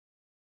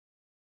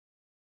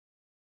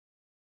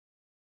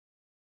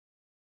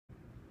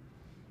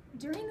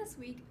During this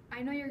week,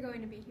 I know you're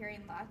going to be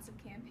hearing lots of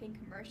campaign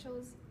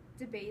commercials,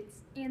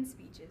 debates, and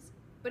speeches,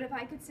 but if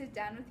I could sit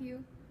down with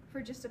you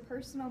for just a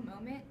personal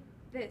moment,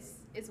 this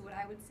is what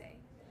I would say.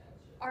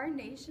 Our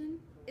nation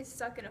is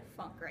stuck in a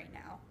funk right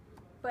now,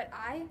 but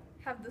I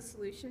have the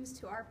solutions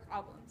to our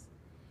problems.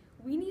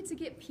 We need to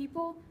get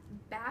people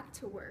back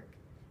to work.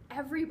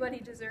 Everybody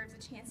deserves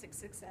a chance at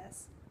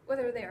success,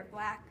 whether they are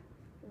black,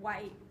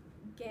 white,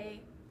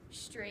 gay,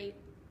 straight,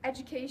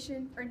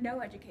 education, or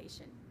no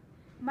education.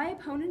 My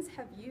opponents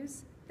have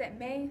views that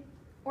may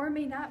or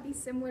may not be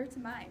similar to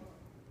mine,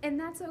 and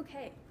that's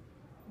okay.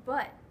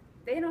 But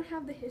they don't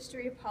have the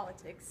history of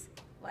politics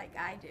like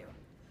I do.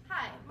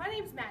 Hi, my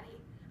name's Maddie.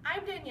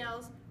 I'm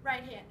Danielle's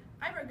right hand.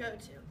 I'm her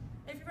go-to.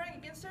 If you're running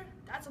against her,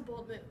 that's a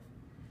bold move.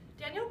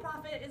 Danielle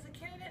Proffitt is a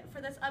candidate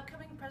for this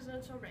upcoming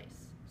presidential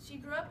race. She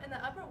grew up in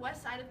the Upper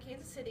West Side of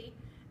Kansas City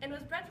and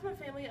was bred from a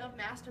family of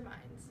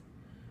masterminds.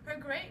 Her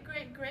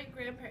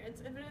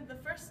great-great-great-grandparents invented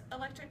the first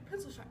electric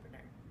pencil sharpener.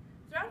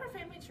 Throughout her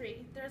family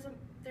tree,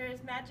 there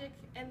is magic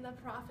in the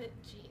Proffitt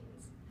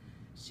genes.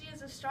 She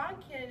is a strong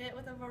candidate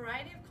with a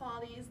variety of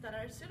qualities that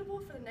are suitable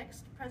for the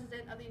next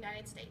president of the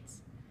United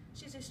States.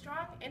 She's a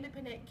strong,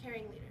 independent,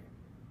 caring leader.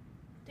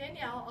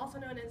 Danielle, also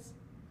known as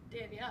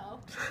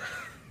Danielle,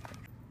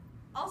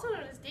 also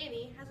known as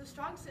Dani, has a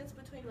strong sense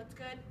between what's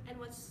good and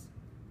what's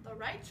the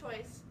right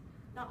choice,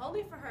 not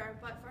only for her,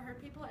 but for her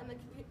people and the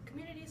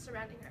community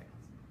surrounding her.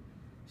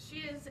 She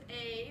is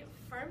a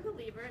firm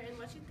believer in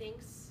what she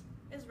thinks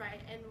is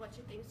right and what she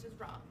thinks is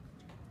wrong.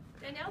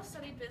 Danielle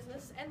studied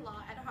business and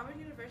law at Harvard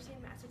University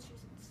in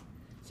Massachusetts.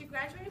 She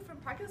graduated from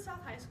Parkland South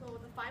High School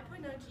with a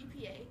 5.0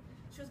 GPA.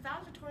 She was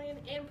valedictorian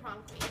and prom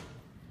queen.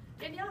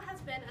 Danielle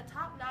has been a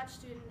top-notch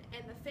student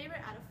and the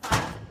favorite out of 5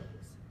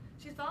 siblings.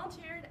 She's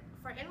volunteered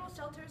for animal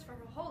shelters for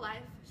her whole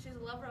life. She's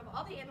a lover of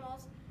all the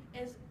animals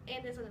and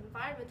is an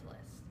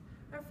environmentalist.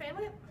 Her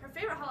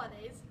favorite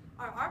holidays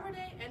are Arbor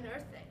Day and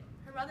Earth Day.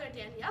 Her mother,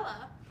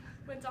 Daniela,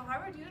 went to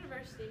Harvard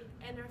University,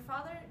 and her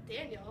father,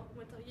 Daniel,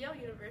 went to Yale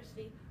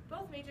University,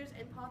 both majors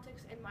in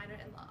politics and minor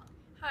in law.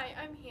 Hi,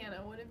 I'm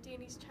Hannah, one of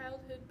Dani's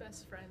childhood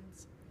best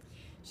friends.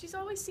 She's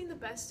always seen the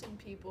best in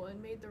people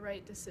and made the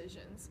right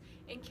decisions,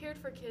 and cared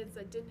for kids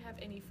that didn't have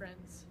any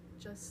friends,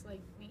 just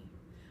like me.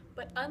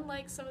 But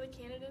unlike some of the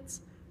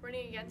candidates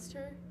running against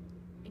her,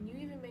 and you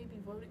even may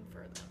be voting for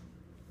them.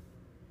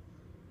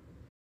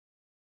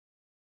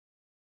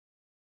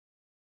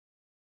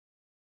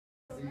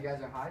 So you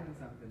guys are hiding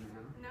something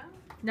now? No?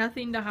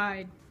 Nothing to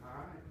hide.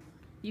 Alright.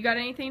 You got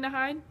anything to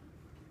hide?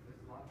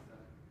 There's a lot of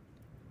stuff.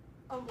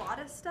 A lot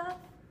of stuff?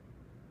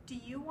 Do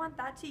you want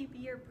that to be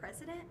your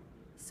president?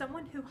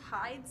 Someone who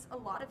hides a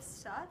lot of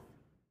stuff?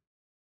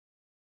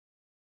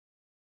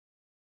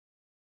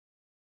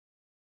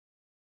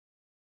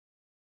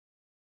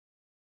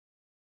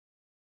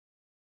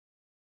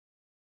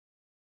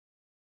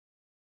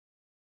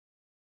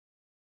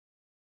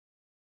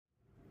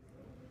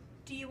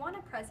 Do you want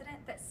a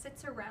president that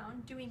sits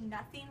around doing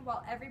nothing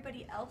while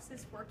everybody else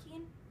is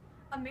working?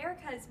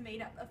 America is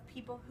made up of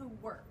people who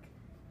work,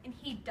 and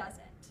he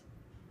doesn't.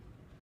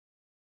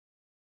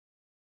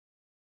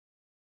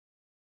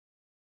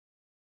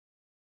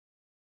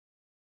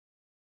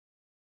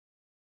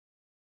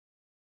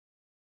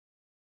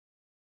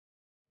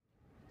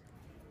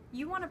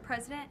 You want a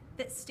president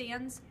that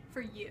stands for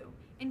you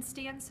and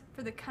stands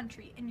for the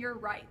country and your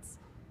rights,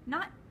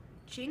 not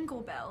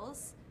jingle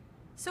bells.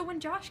 So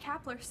when Josh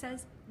Kapler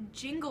says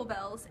jingle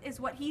bells is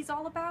what he's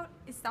all about,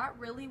 is that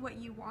really what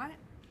you want?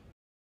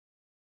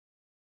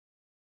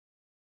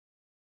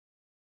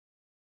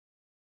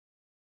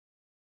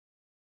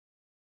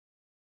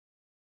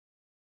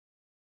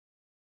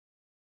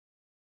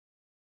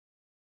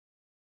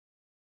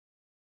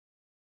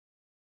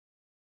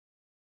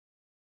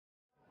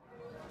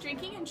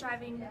 Drinking and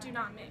driving do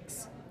not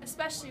mix,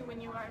 especially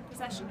when you are in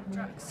possession of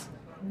drugs.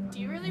 Do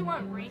you really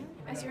want Ring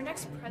as your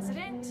next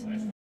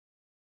president?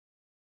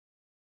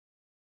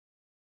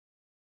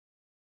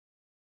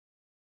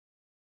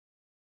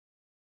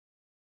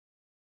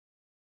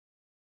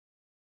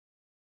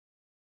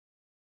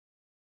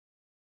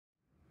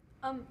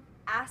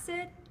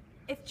 Acid?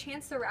 If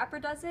Chance the Rapper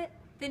does it,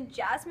 then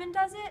Jasmine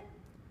does it?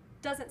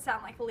 Doesn't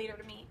sound like a leader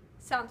to me.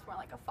 Sounds more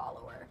like a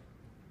follower.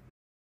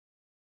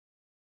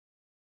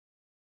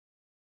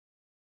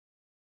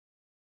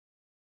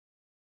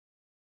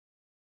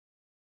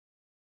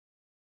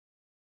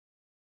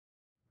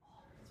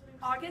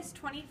 August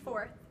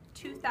 24th,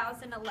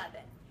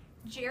 2011.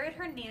 Jared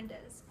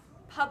Hernandez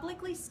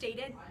publicly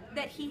stated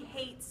that he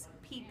hates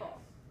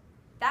people.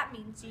 That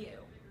means you.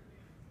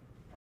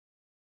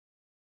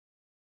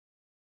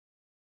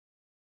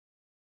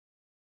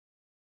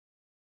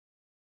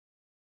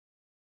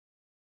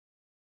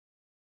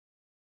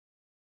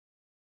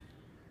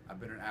 I've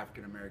been an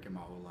African American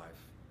my whole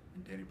life,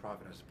 and Dani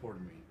Proffitt has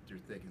supported me through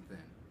thick and thin.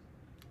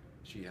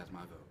 She has my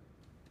vote.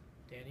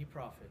 Dani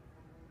Proffitt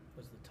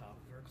was the top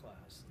of her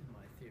class in my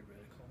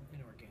theoretical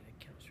and organic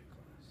chemistry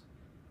class.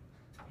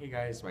 Hey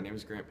guys, my name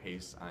is Grant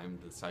Pace. I'm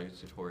the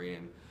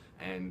salutatorian,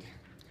 and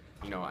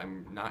You know,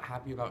 I'm not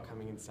happy about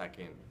coming in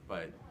second,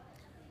 but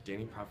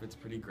Dani Proffitt's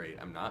pretty great.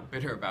 I'm not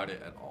bitter about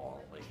it at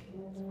all. Like,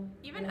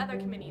 Even other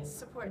committees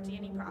support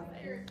Dani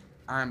Proffitt.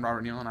 I'm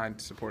Robert Neal, and I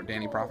support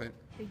Dani Proffitt.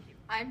 Thank you.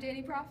 I'm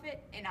Dani Proffitt,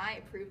 and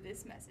I approve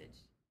this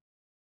message.